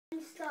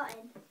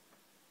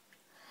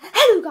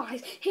Hello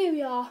guys, here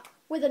we are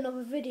with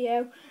another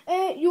video.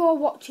 You're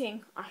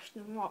watching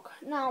Ashton Rock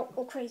now,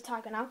 or Crazy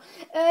Tiger now.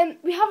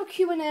 We have a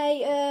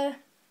Q&A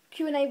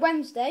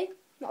Wednesday,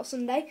 not a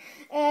Sunday.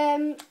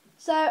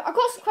 So I've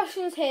got some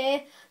questions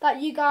here that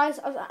you guys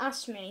have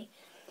asked me.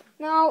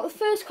 Now the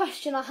first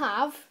question I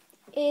have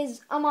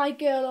is, am I a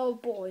girl or a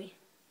boy?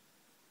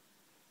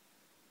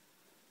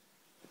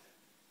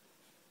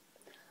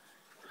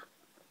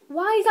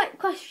 Why is that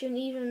question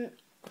even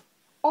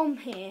on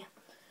here?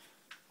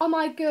 Am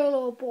I a girl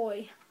or a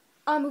boy?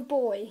 I'm a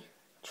boy,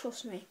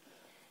 trust me.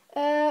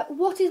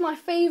 What is my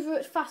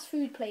favourite fast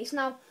food place?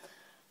 Now,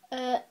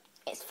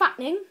 it's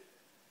fattening,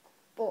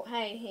 but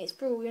hey, it's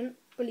brilliant.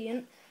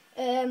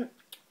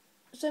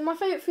 So my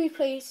favourite food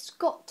place has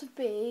got to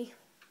be,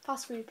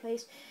 fast food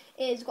place,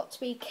 is got to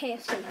be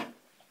KFC.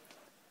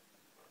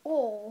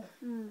 Or,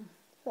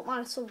 what kind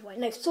of Subway?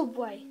 No,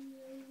 Subway.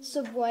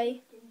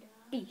 Subway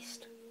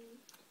Beast.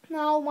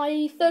 Now,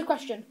 my third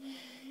question.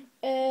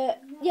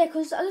 Yeah,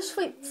 because I just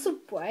think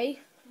Subway,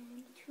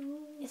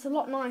 it's a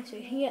lot nicer.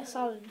 You can get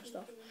salad and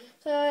stuff.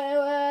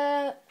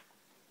 So,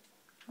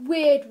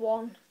 weird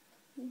one.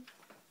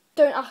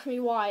 Don't ask me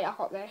why I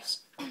got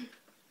this.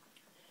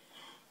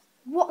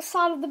 What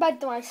side of the bed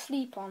do I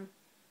sleep on?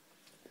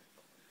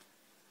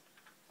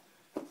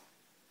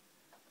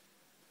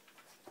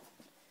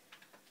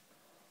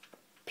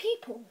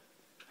 People,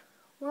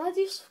 when I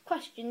do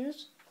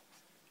questions,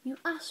 you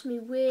ask me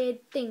weird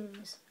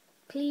things.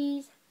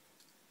 Please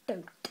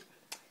don't.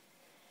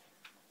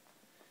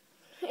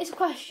 It's a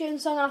question,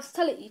 so I'm going to have to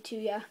tell it to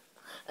you.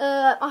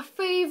 My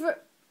favourite...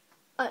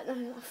 I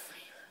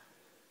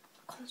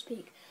can't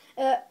speak.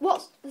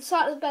 What's the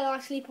side of the bed I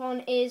sleep on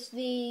is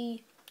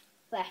the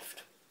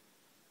left.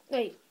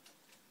 Wait.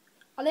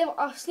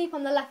 I sleep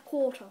on the left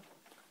quarter.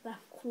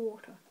 Left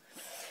quarter.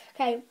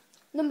 Okay,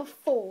 number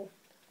 4.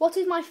 What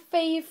is my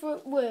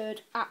favourite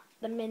word at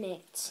the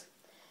minute?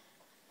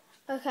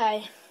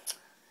 Okay.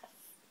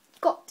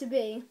 Got to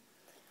be...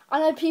 I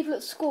know people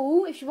at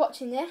school, if you're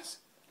watching this,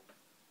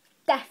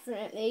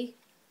 definitely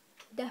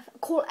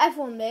call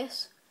everyone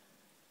this,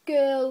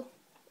 girl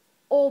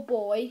or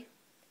boy,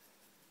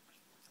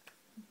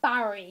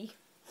 Barry.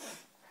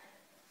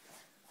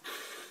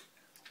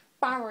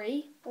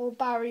 Barry or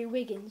Barry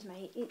Wiggins,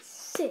 mate. It's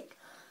sick.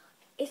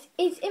 It's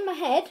in my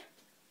head.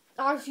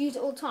 I just use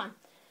it all the time.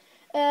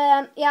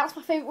 Yeah, that's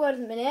my favourite word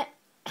at the minute.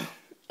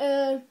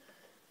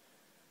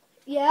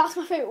 Yeah, that's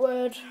my favourite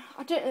word.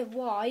 I don't know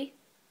why.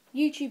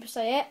 YouTubers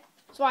say it,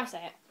 so I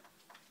say it.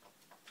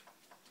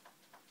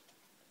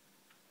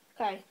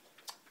 Okay.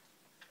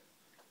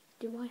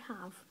 Do I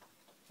have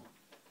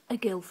a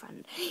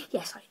girlfriend?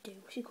 Yes, I do.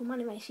 She's called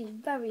Manny May. She's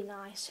very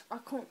nice. I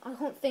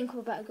can't think of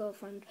a better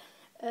girlfriend.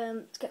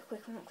 Let's get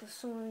quick on that because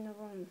someone in the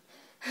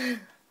room.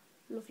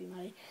 Love you,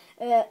 Manny.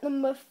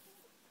 Number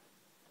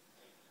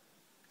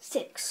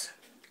 6.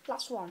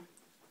 Last one.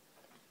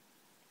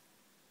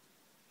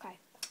 Okay.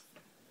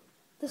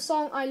 The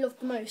song I love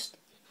the most.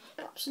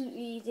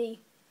 Absolutely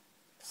easy.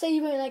 Say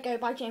You Won't Let Go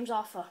by James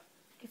Arthur.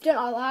 If you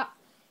don't like that,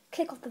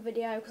 click off the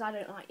video because I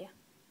don't like you.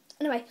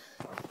 Anyway,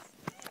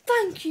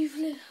 thank you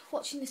for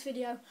watching this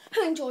video.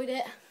 I enjoyed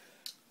it.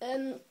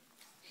 If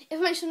I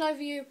mentioned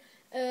over you,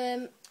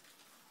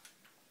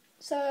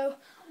 so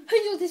hope you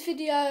enjoyed this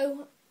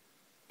video.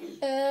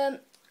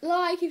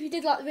 Like if you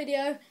did like the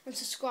video and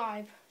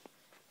subscribe.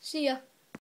 See ya.